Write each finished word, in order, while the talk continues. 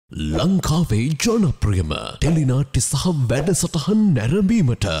ලංකාවේ ජනප්‍රියම ටෙලිනාට්‍ය සහ වැඩසටහන්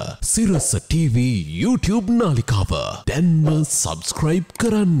නැරඹීමට සිරස TV YouTube නාලිකාව දැන්ම සබ්ස්ක්‍රයිබ්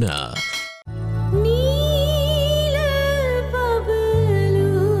කරන්න. Neela Pabalu.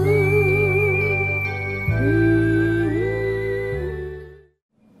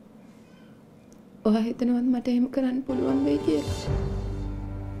 ඔයා හිතනවද මට එහෙම කරන්න පුළුවන් වෙයි කියලා?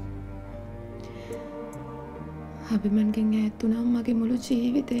 අභිමන්ගෙන් ඈත් වුණාම මගේ මුළු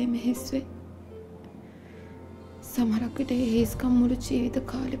ජීවිතේම හිස් වෙයි. සමහරක් විට ඒ හිස්කම් මුළු ජීවිත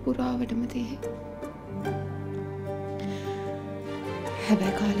කාලේ පුරාවටම තියෙයි.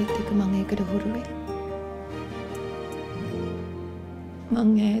 හැබැයි කාලෙත් එක්ක මම ඒකට හුරු වෙයි.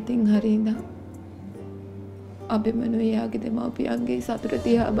 මං ඈතින් හරි ඉඳන් අභිමනු එයාගේ දෙමව්පියන්ගේ සතුට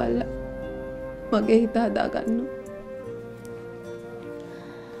දිහා බලලා මගේ හිත හදා ගන්නවා.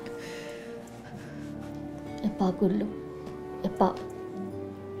 එපා කුල්ලු එපා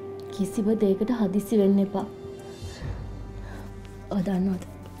කිසිම දෙයකට හදිස්සි වෙන්න එපා. ඔය දන්නවද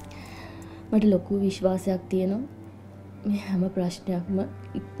මට ලොකු විශ්වාසයක් තියෙනවා මේ හැම ප්‍රශ්නයක්ම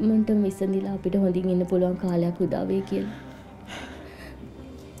ඉක්මනටම විසඳිලා අපිට හොඳින් ඉන්න පුළුවන් කාලයක් උදා වෙයි කියලා.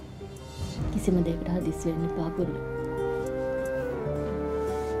 කිසිම දෙයකට හදිස්සි වෙන්න එපා කුල්ලු.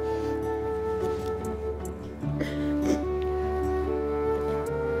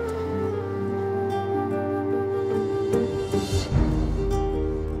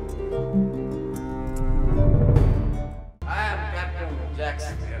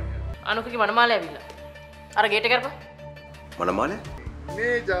 අනුකගේ මනමාලය ඇවිල්ලා. අර ගේට් එක කරපන්. මනමාලය?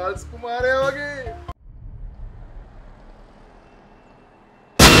 මේ ජාල්ස් කුමාරයා වගේ.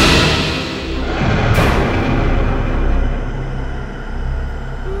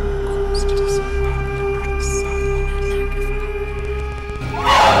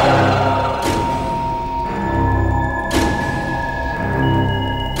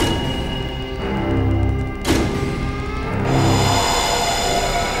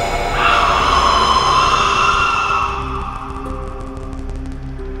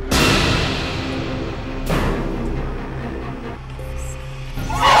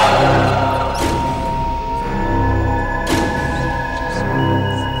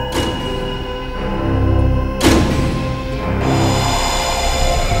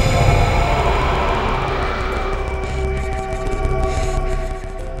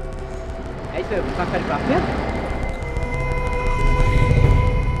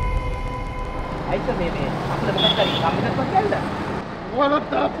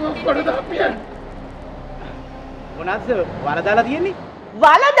 වරදාලා තියෙන්නේ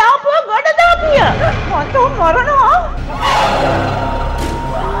වල දාපුව ගොඩ දාපිය මන්ට මරනවා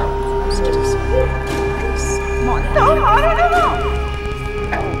මන්ට මරනවා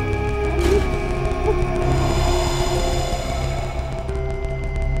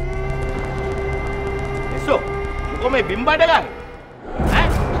එසෝ මොකෝ මේ බිම්බඩ ගන්න ඈ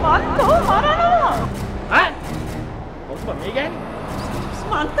මන්ට මරනවා ඈ කොස්ප මේ ගන්නේ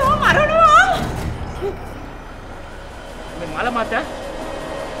මන්ට මරනවා මල මත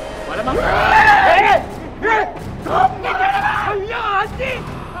මල මත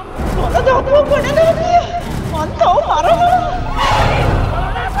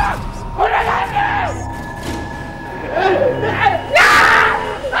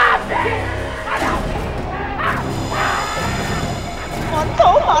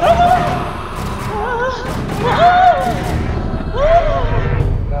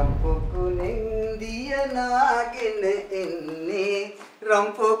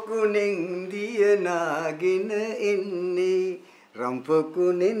රම්පොකුණෙන් දියනාගෙන එන්නේ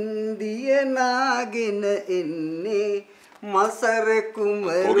රම්පොකුණෙන් දියනාගෙන එන්නේ මසර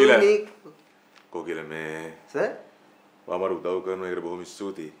කුමරුනි කොකිල මේ සර් වමර උදව් කරන එකට බොහොම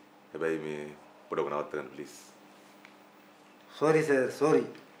ස්තුතියි. හැබැයි මේ පොඩක් නවත්ත ගන්න ප්ලීස්. Sorry sir sorry.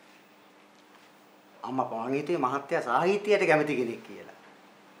 අම්මා පවන් හිතේ මහත්තයා සාහිත්‍යයට කැමති කෙනෙක් කියලා.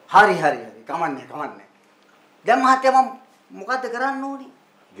 හරි කමන්නේ. දැන් මහත්තයා මම මොකද්ද කරන්න ඕනි?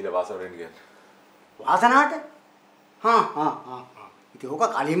 ගිල වාසනාවෙන් කියන්නේ. වාසනාවට? හා. ඉතින් ඕක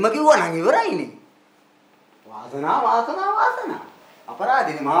කලින්ම කිව්වා නම් ඉවරයිනේ. වාසනා.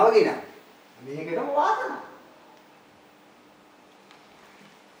 අපරාධිනේ මාව ගිනා. මේකටම වාසනා.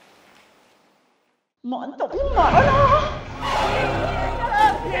 මන්ට මරනවා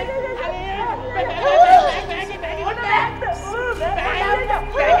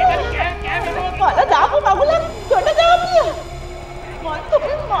වල දාපු මගුලක් ගොඩ දාපිය මන්ට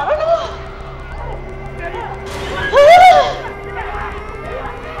මරනවා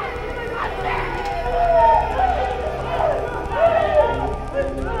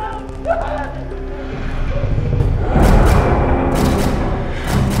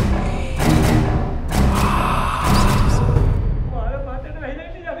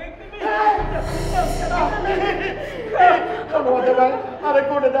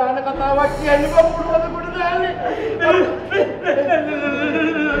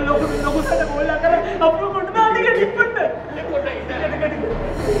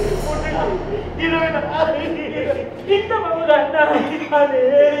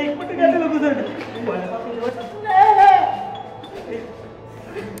අනේ ඉක්මනට ගන්න ලොකු සර්.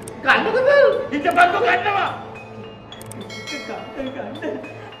 ගන්නකද? හිතපන්කෝ ගන්නවා.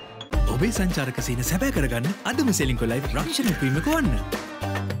 ඔබේ සංචාරක සීන සැබෑ කරගන්න අදම Ceylinco live රක්ෂණ premium කොන්න.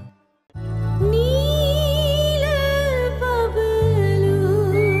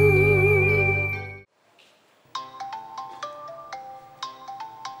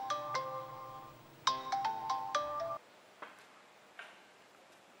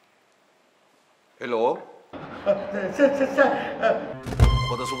 Hello.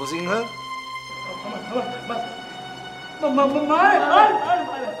 Kota Subasinghe?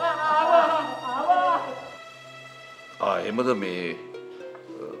 එහෙමද මේ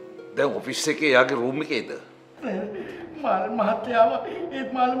දැන් ඔෆිස් එකේ යාගේ රූම් එකේද? මාළන් මහත්තයාව ඒත්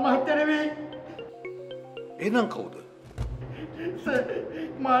මාළන් මහත්තයා නෙවෙයි. එහෙනම් කවුද? සර්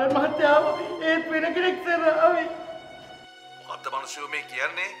මාළන් මහත්තයාව ඒත් වෙන කෙනෙක් සර් ආවේ. මොකද්ද මිනිස්සු මේ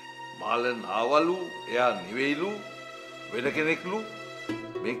කියන්නේ? මාළන් ආවලු එයා නෙවෙයිලු වෙන කෙනෙක්ලු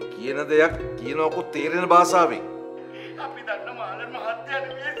මේ කියන දෙයක් කියනකො තේරෙන භාෂාවෙන්. අපි දන්න මාළන් මහත්තයා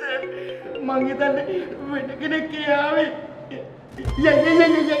නෙවෙයි සර්. මං හිතන්නේ වෙන කෙනෙක් කියාවේ.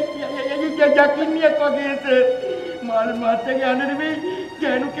 යකින්නියක් වගේ සර්. මාළන් මහත්තයාගේ අඬ නෙවෙයි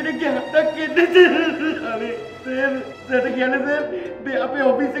ගෑනු කෙනෙක්ගේ හදක් එන්නේ සර්. අනේ සර් කියන්නේ සර් මේ අපේ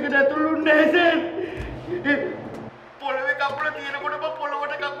ඔෆිස් එකට ඇතුළු නැහැ සර්. පොළවේ කකුල තියෙනකොටම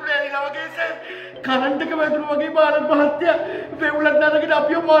පොළවට කකුල ඇරිලා වගේ සර්. කරන්ට් එක වැදුණු වගේ මාළන් මහත්තයා වෙවුලක් නරගෙන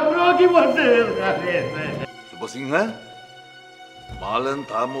අපිව මරනවා කිව්වා සර්. අනේ සර්. සුබසිංහ මාළන්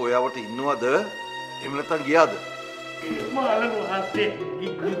තාම ඔයාවට ඉන්නවද? එහෙම නැත්නම් ගියාද? මාළන් මහත්තයා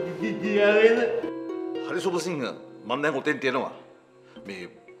ගියාද? හරි සුබසිංහ මම දැන් උතෙන්ට එනවා. මේ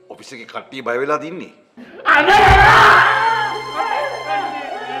ඔෆිස් එකේ කට්ටිය බය වෙලා තින්නේ. අනේ!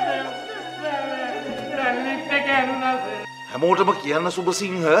 හැමෝටම කියන්න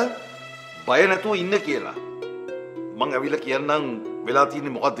සුබසිංහ බය නැතුව ඉන්න කියලා. මං ඇවිල්ලා කියන්නම් වෙලා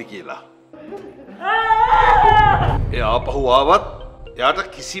තියෙන්නේ මොකද්ද කියලා. එයා ආපහු ආවත් එයාට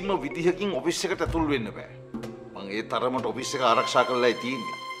කිසිම විදිහකින් ඔෆිස් එකට ඇතුල් වෙන්න බෑ. මං ඒ තරමට ඔෆිස් එක ආරක්ෂා කරලායි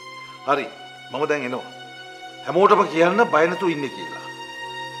තියෙන්නේ. හරි මම දැන් එනවා. හැමෝටම කියන්න බය නැතුව ඉන්න කියලා.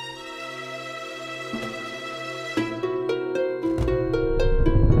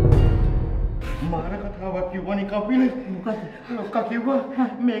 මාර කතාවක් කිව්වනේ කපිල. මොකද? ලොක්කා කිව්වා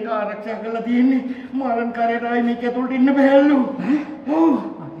මේක ආරක්ෂා කරලා තියෙන්නේ මාළන් කරේට ආයි මේක ඇතුළට ඉන්න බෑලු. ඔව්.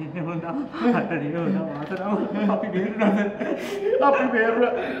 අනේ හොඳා. අතරිය හොඳා වාතරව අපි බේරුණාද? අපි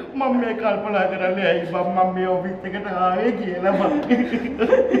බේරුණා. මම මේ කල්පනා කරන්නේ ඇයි මම මේ ඔෆිස් එකට ආවේ කියලා මම.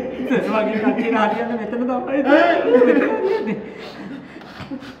 ඒ වගේ කට්ටිය හරියන්නේ මෙතන තමයි.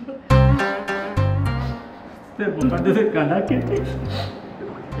 මොකද්ද ගණක් කියන්නේ?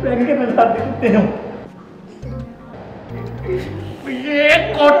 බැංකේ නඩත් දෙන්න. මේ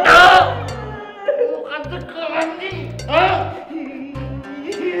කොට මොකද්ද කරන්නේ?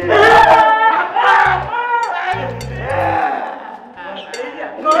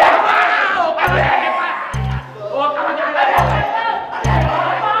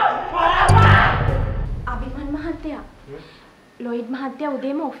 අභිමන් මහත්තයා ලොයිඩ් මහත්තයා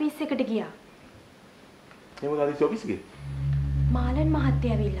උදේම ඔෆිස් එකට ගියා. එහෙමද ආදිස් ඔෆිස් එකේ? මාළන්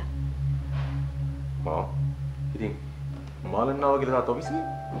මහත්තයා ඇවිල්ලා. ඉතින් මාළන් ආවා කියලා තාත්තා ඔෆිස් එකේ?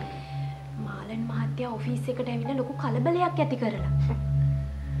 මාළන් මහත්තයා ඔෆිස් එකට ඇවිල්ලා ලොකු කලබලයක් ඇති කරලා.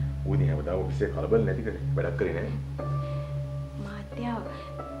 උනේ හැමදාම ඔෆිස් එකේ කලබල නැති කරේ. වැඩක් කරේ නැහැ. මහත්තයා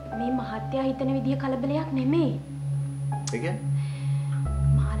මේ මහත්තයා හිතන විදිය කලබලයක් නෙමෙයි. ඒ කියන්නේ?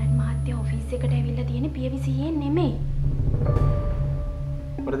 මාළන් මහත්තයා ඔෆිස් එකට ඇවිල්ලා තියෙන්නේ පියවිසියෙන් නෙමෙයි.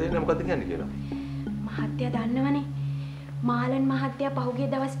 මට දෙන්නේ මොකද්ද කියන්නේ කියලා? මහත්තයා දන්නවනේ. මාළන් මහත්තයා පහුගිය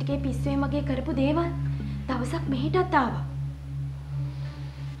දවස් ටිකේ පිස්සුවෙන් වගේ කරපු දේවල් දවසක් මෙහෙටත් ආවා.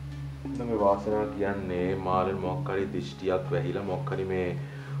 මේ වාසනාව කියන්නේ මාළන් මොකක් හරි දිෂ්ටියක් වැහිලා මොකක් හරි මේ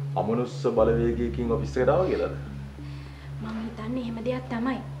අමනුස්ස බලවේගයකින් ඔෆිස් එකට ආවා කියලාද? මම හිතන්නේ එහෙම දෙයක්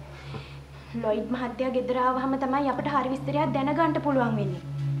තමයි. ලොයිඩ් මහත්තයා ගෙදර ආවහම තමයි අපිට හරි විස්තරයක් දැනගන්න පුළුවන් වෙන්නේ.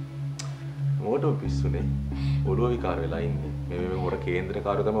 මොකටද පිස්සුනේ? ඔළුව විකාර වෙලා ඉන්නේ. මේ හොර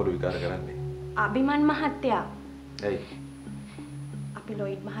කේන්ද්‍රකාරයෝ තමයි ඔළුව විකාර කරන්නේ. අභිමන් මහත්තයා. ඇයි? අපි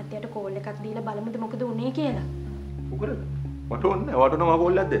ලොයිඩ් මහත්තයාට කෝල් එකක් දීලා බලමුද මොකද උනේ කියලා. මොකද? මට ඕනේ නැහැ. වට නම්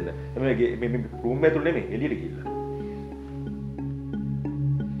කෝල් එකක් දෙන්න. මේ රූම් එකේ තුල නෙමෙයි එළියට ගිහිල්ලා.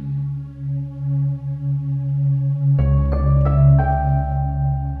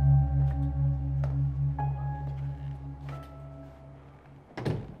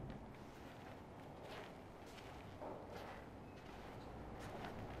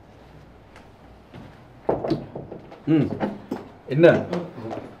 එන්න.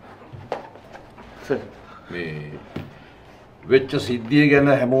 සර් මේ වෙච්ච සිද්ධිය ගැන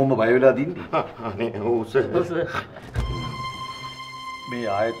හැමෝම බය වෙලා දින්නේ. අනේ ඔව් සර්. මේ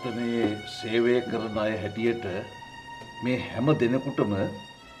ආයතනයේ සේවය කරන අය හැටියට මේ හැම දෙනෙකුටම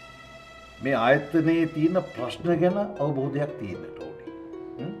මේ ආයතනයේ තියෙන ප්‍රශ්න ගැන අවබෝධයක් තියෙන්නට ඕනේ.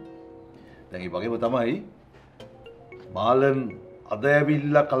 දැන් ඒ වගේම තමයි මාලන් අද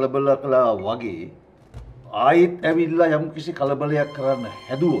ඇවිල්ලා කලබල කළා වගේ ආයෙත් ඇවිල්ලා යම්කිසි කලබලයක් කරන්න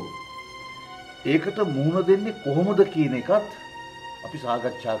හැදුවොත් ඒකට මුහුණ දෙන්නේ කොහොමද කියන එකත් අපි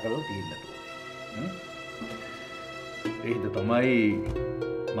සාකච්ඡා කරලා තියෙන්නට ඕනේ. ඒද තමයි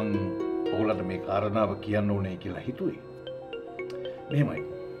මං ඔයගොල්ලන්ට මේ කාරණාව කියන්න ඕනේ කියලා හිතුවේ. මෙහෙමයි.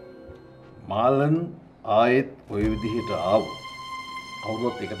 මාලන් ආයෙත් ওই විදිහට ආව.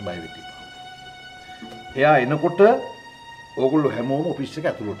 කවුරුත් ඒකට බය වෙන්න එපා. එයා එනකොට ඕගොල්ලෝ හැමෝම ඔෆිස් එක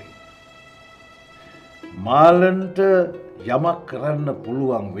ඇතුළට එන්න. මාලන්ට යමක් කරන්න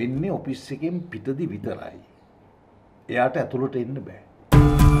පුළුවන් වෙන්නේ ඔෆිස් එකෙන් පිටදී විතරයි. එයාට ඇතුළට එන්න බෑ.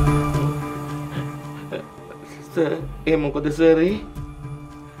 සර් ඒ මොකද සර්?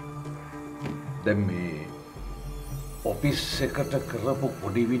 දැන් මේ ඔෆිස් එකට කරපු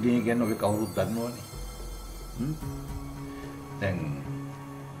පොඩි විදිය ගැන ඔය කවුරුත් දන්නවනේ. දැන්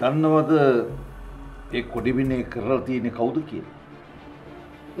දන්නවද ඒ කොඩි විනේ කරලා තියෙන්නේ කවුද කියලා?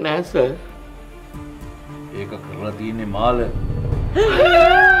 නෑ සර්. ඒක කරලා තියෙන්නේ මාල.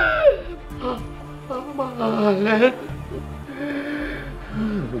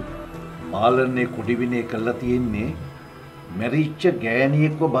 මාලන්නේ කොඩි විනේ කරලා තියෙන්නේ මැරිච්ච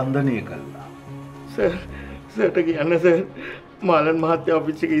ගෑණියෙක්ව බන්ධනය කළා. සර් සර්ට කියන්න සර් මාලන් මහත්තයා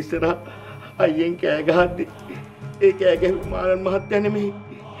ඔෆිස් එකේ ඉස්සරහා අයියෙන් කෑ ගහද්දි ඒ කෑ ගැහුවේ මාලන් මහත්තයා නෙමෙයි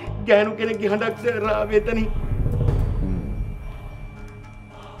ගෑනු කෙනෙක්ගේ හඬක් සර් ආවේ එතනින්.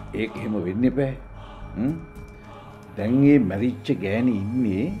 ඒක එහෙම වෙන්න එපා. දැන් මේ මැරිච්ච ගෑණි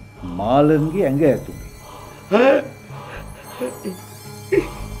ඉන්නේ මාලන්ගේ ඇඟ ඇතුලේ.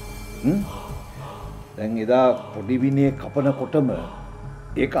 දැන් එදා පොඩි විනේ කපනකොටම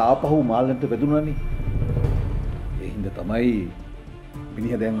ඒක ආපහු මාලන්ට වැදුනානේ. ඒ හින්දා තමයි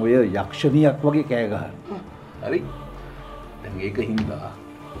මිනිහා දැන් ඔය යක්ෂණියක් වගේ කෑ ගහන්නේ. හරි? දැන් ඒක හින්දා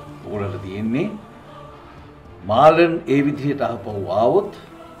ඕගොල්ලන්ට තියෙන්නේ මාලන් ඒ විදිහට ආපහු ආවොත්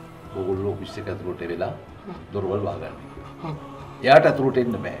ඕගොල්ලෝ ඔෆිස් එක ඇතුළට වෙලා දොරවල් වහගන්න. එයාට ඇතුළට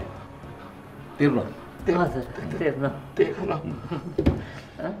එන්න බෑ. තේරුණාද? තේරුණා.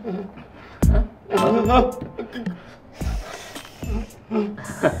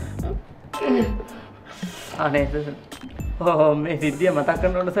 අනේ මේ සිද්ධිය මතක්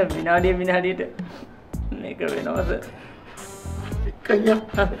කරනකොට සර් විනාඩියට මේක වෙනවා සර්.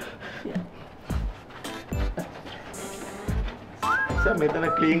 සර් මෙතන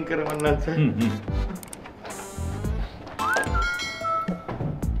ක්ලීන් කරවන්න සර්.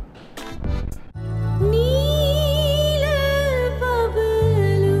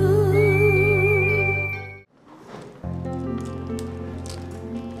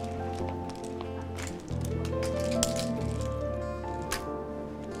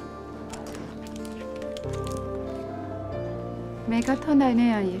 මේකත් හොඳයි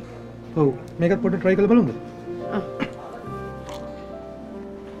නේ අයියේ. ඔව් මේකත් පොඩ්ඩක් try කරලා බලමුද?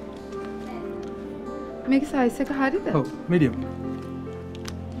 මේක සයිස් එක හරියද? ඔව් medium.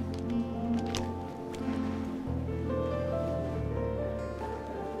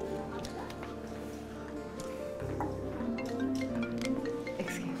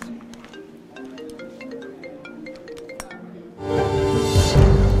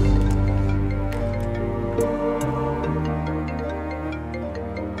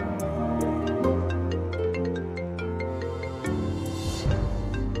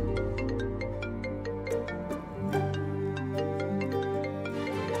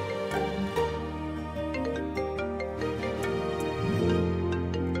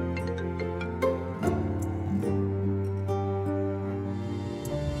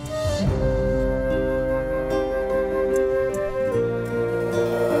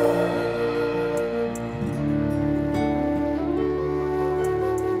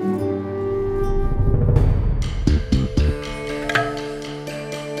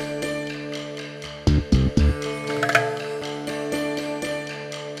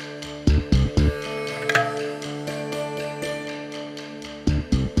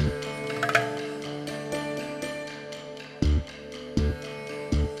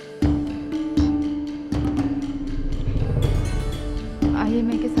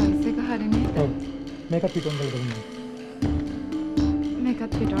 මේකත් පිටොන් කරලා බලන්න.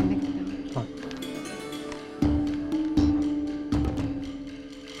 මේකත් පිටොන් එක තමයි. හා.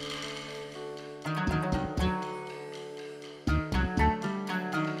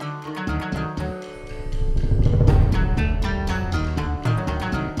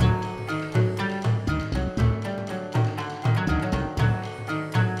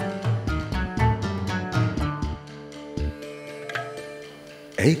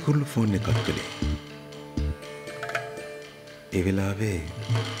 ඇයි කුරුළු ෆෝන් එක කට් කළේ? ඒ වෙලාවේ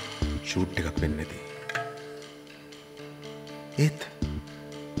ෂූට් එකක් වෙන්නේ නැති.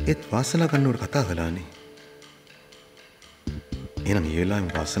 ඒත් වාසනා කන්නෝට කතා කළානේ. එහෙනම් ඒ වෙලාවෙම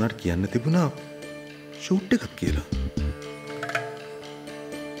වාසනාට කියන්න තිබුණා ෂූට් එකක් කියලා.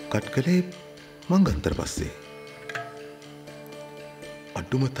 කට් කළේ මං ගත්තට පස්සේ.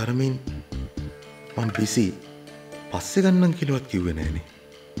 අඩුම තරමින් මං බිසි පස්සේ ගන්නම් කියලාවත් කිව්වේ නෑනේ.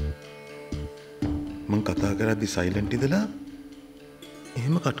 මං කතා කරද්දි සයිලන්ට් ඉඳලා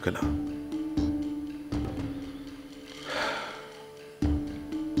එහෙම කට් කළා.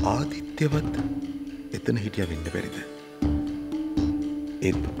 ආදිත්‍යවත් එතන හිටියා වෙන්න බැරිද?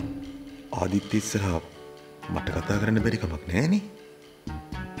 ඒත් ආදිත්‍ය ඉස්සරහා මට කතා කරන්න බැරි කමක් නෑනේ.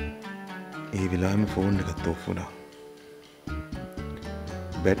 ඒ වෙලාවෙම ෆෝන් එකත් ඔෆ් වුණා.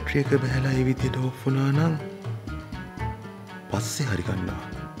 බැටරි එක බහැලා ඒ විදිහට ඔෆ් වුණා නම් පස්සේ හරි ගන්නවා.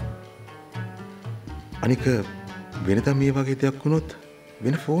 අනික වෙනදා මේ වගේ දෙයක් වුණොත්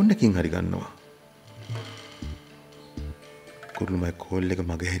වෙන ෆෝන් එකකින් හරි ගන්නවා. කුරුළුමයි කෝල් එක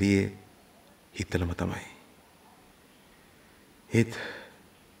මග හැරියේ හිතලම තමයි. ඒත්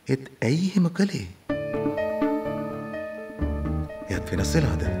ඇයි එහෙම කළේ? එයාත් වෙනස්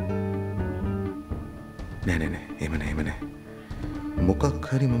වෙලාද? නෑ එහෙම නෑ. මොකක්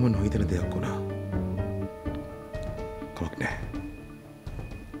හරි මම නොහිතන දෙයක් වුණා. කමක් නෑ.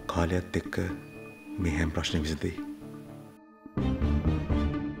 කාලයත් එක්ක මේ හැම ප්‍රශ්නෙම විසඳෙයි.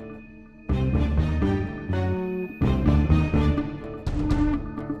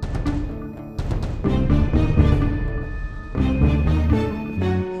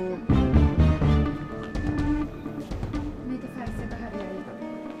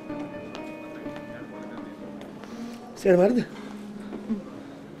 සර් වරද?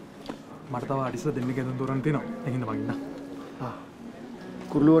 මට තව අඩිස්ලා දෙන්න ගෙදර දොරන් තියෙනවා. එහෙනම් මං ඉන්න.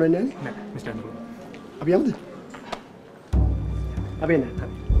 කුරුළු වරන්නේ නැහැ? නෑ මිස්ටර් නුරුල. අපි යමුද? අපි එන්න.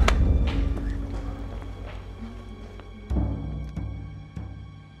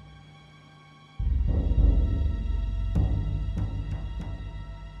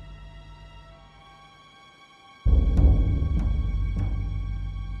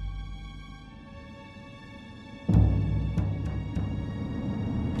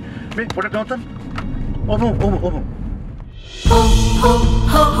 මේ පොඩ නවත්තන්න. ඔව්.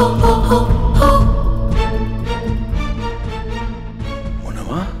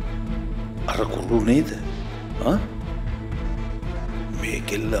 මොනවා? අර කුරුළු නේද? මේ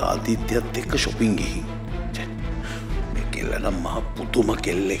කෙල්ල ආදිත්‍යත් එක්ක shopping ගිහින්. මේ කෙල්ල නම් මහ පුදුම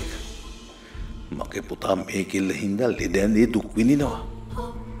කෙල්ලෙක්. මගේ පුතා මේ කෙල්ල හින්දා ලෙඩැන්දේ දුක් විඳිනවා.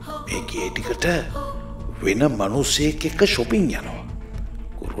 මේ ගේ ටිකට වෙන මිනිහෙක් එක්ක shopping යනවා.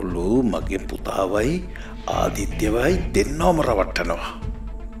 කුරුළු මගේ පුතාවයි ආදිත්‍යවයි දෙන්නවම රවට්ටනවා.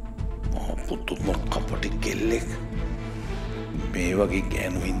 පුදුම කපටි කෙල්ලෙක්. මේ වගේ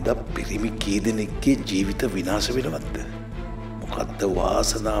ගෑනු හින්දා පිරිමි කී දෙනෙක්ගේ ජීවිත විනාශ වෙනවද? මොකද්ද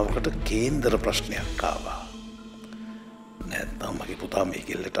වාසනාවකට කේන්දර ප්‍රශ්නයක් ආවා. නැත්නම් මගේ පුතා මේ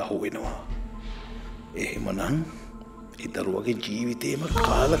කෙල්ලට අහු වෙනවා. එහෙමනම් ඒ දරුවගේ ජීවිතේම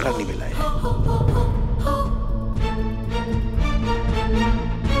කාලකන්ණි වෙලා යනවා.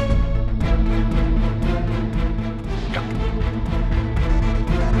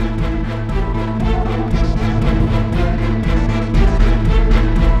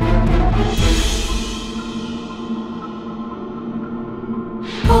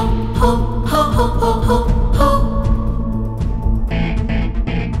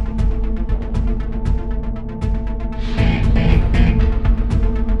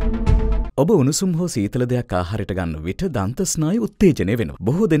 ඔබ උණුසුම් හෝ සීතල දෙයක් ආහාරයට ගන්න විට දන්ත ස්නායු උත්තේජනය වෙනවා.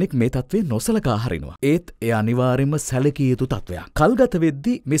 බොහෝ දෙනෙක් මේ තත්ත්වය නොසලකා හරිනවා. ඒත් එය අනිවාර්යයෙන්ම සැලකිය යුතු තත්ත්වයක්. කල්ගත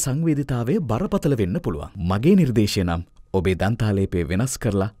වෙද්දී මේ සංවේදීතාවය බරපතල වෙන්න පුළුවන්. මගේ නිර්දේශය නම් ඔබේ දන්තාලේපය වෙනස්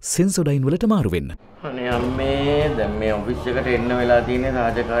කරලා සෙන්සොඩයින් වලට මාරු වෙන්න. අනේ අම්මේ දැන් මේ ඔෆිස් එකට එන්න වෙලා තියෙන්නේ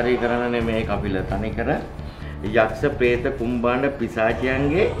රාජකාරී කරන්න නෙමෙයි කපිල තනිකර යක්ෂ ප්‍රේත කුම්බාණ්ඩ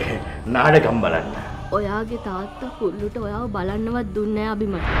පිසාචයන්ගේ නාඩගම් බලන්න. ඔයාගේ තාත්තා කුරුළුට ඔයාව බලන්නවත් දුන්නේ නැහැ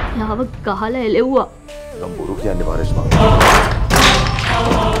අබිමට. යාව ගහලා එලෙව්වා. ගම් බොරු කියන්නේ පාරේස්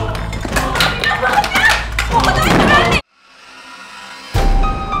මම.